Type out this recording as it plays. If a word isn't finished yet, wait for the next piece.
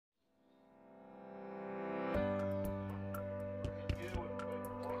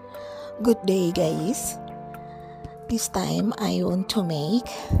Good day guys, this time I want to make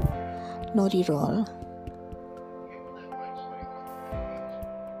nori roll.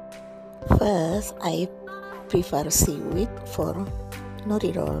 First I prefer seaweed for nori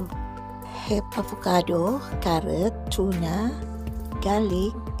roll. Have avocado, carrot, tuna,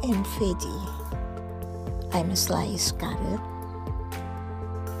 garlic and veggie. I'm slice carrot.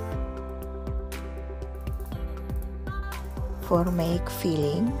 For make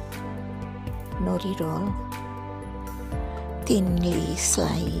filling nori roll, thinly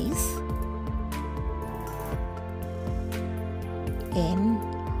slice and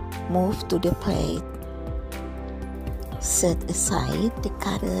move to the plate. Set aside the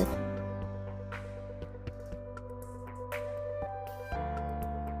carrot.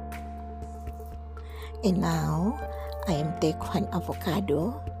 And now I am take one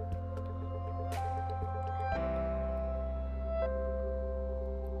avocado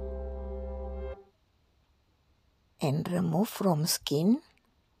and remove from skin.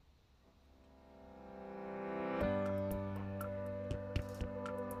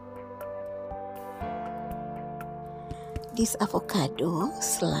 This avocado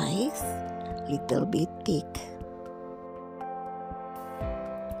slice little bit thick.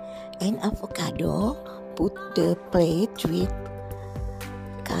 And avocado put the plate with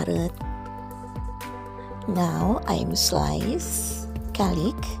carrot. Now I'm slice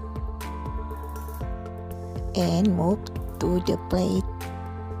garlic and move to the plate.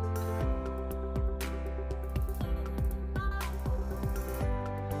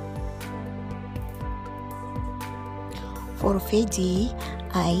 For veggie,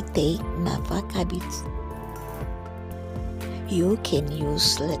 I take napa cabbage. You can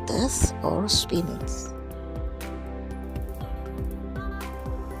use lettuce or spinach.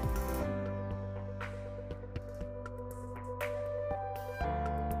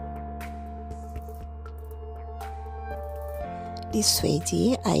 This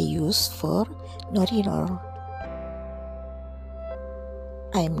veggie I use for nori roll.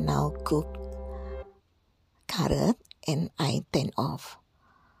 I'm now cook carrot and I turn off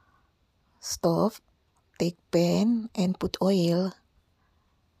stove. Take pan and put oil.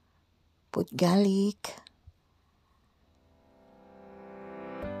 Put garlic.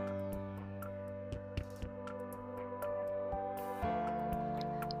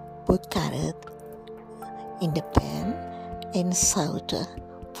 Put carrot in the pan and saute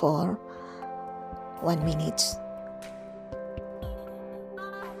for 1 minute.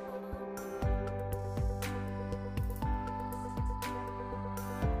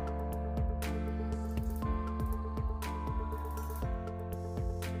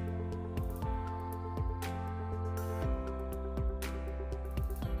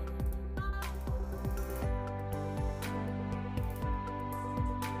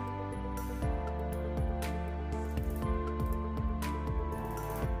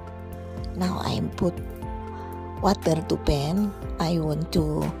 Now I put water to pan. I want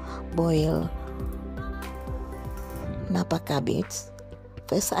to boil napa cabbage.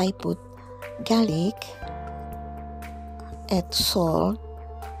 First I put garlic, add salt,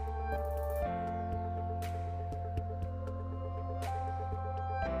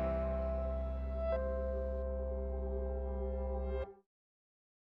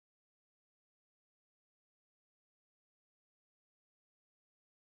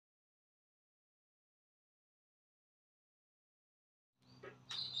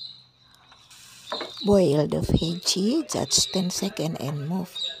 boil the veggie just 10 seconds and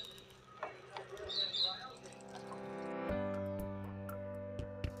move.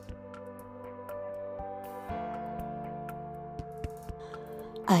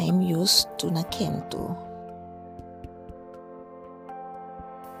 I'm used tuna can too.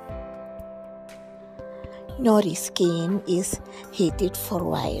 Nori skin is heated for a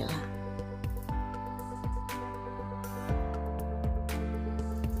while.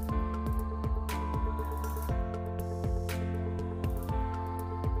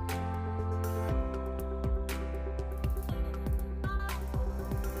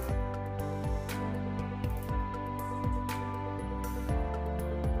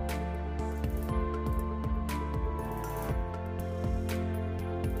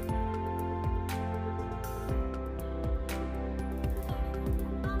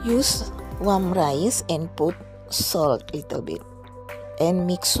 Use warm rice and put salt little bit and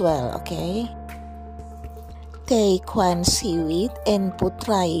mix well, okay? Take one seaweed and put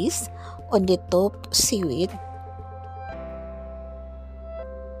rice on the top seaweed.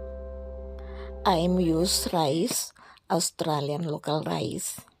 I'm use rice, Australian local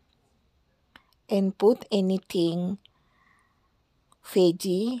rice. And put anything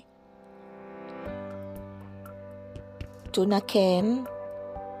veggie tuna can,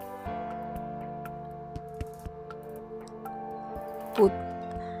 put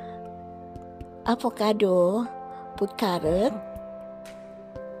avocado, put carrot,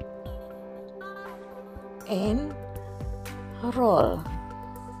 and roll.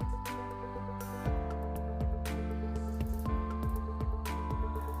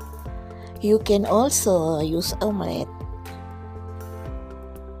 You can also use omelette,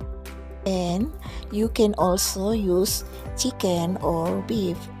 and you can also use chicken or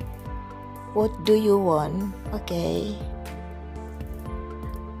beef. What do you want? Okay,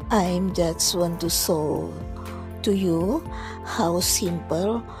 I'm just want to show to you how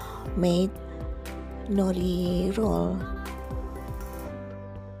simple made nori roll.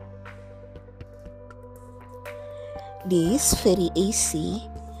 This very easy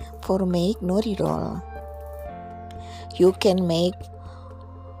for make nori roll. You can make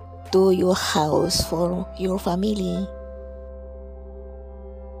to your house for your family.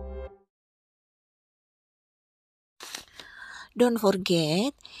 Don't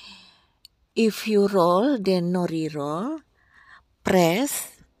forget, if you roll the nori roll,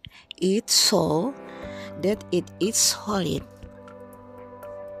 press it so that it is solid.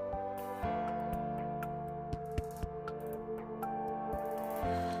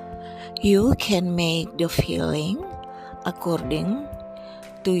 You can make the filling according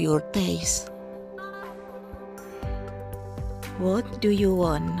to your taste. What do you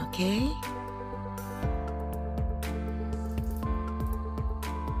want, okay?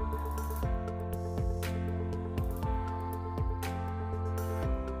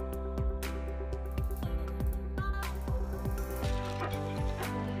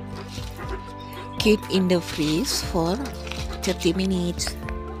 Keep in the freeze for 30 minutes.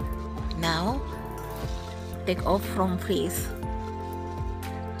 Now, take off from freeze.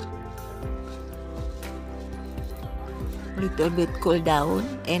 Little bit cool down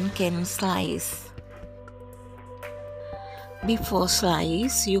and can slice. Before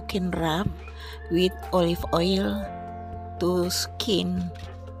slice, you can rub with olive oil to skin.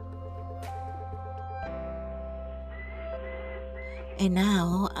 And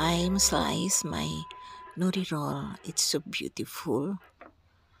now I'm slice my nori roll. It's so beautiful.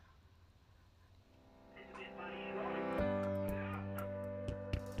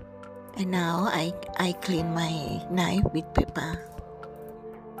 And now I clean my knife with paper.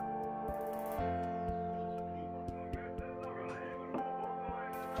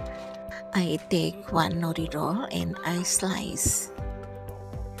 I take one nori roll and I slice.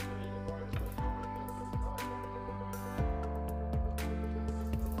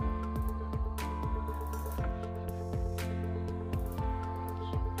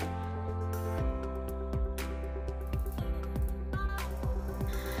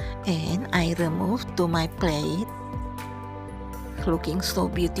 And I remove to my plate. Looking so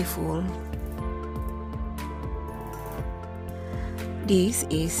beautiful. This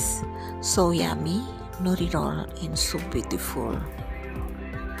is so yummy nori roll and so beautiful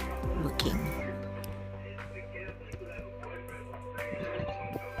looking.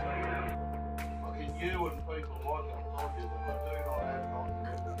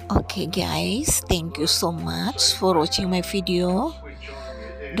 Okay guys, thank you so much for watching my video.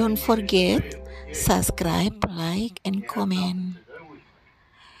 Don't forget, subscribe, like, and comment.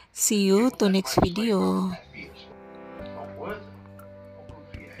 See you to next video. I'm going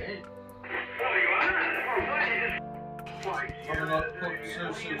to put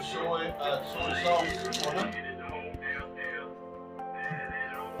soy sauce on it.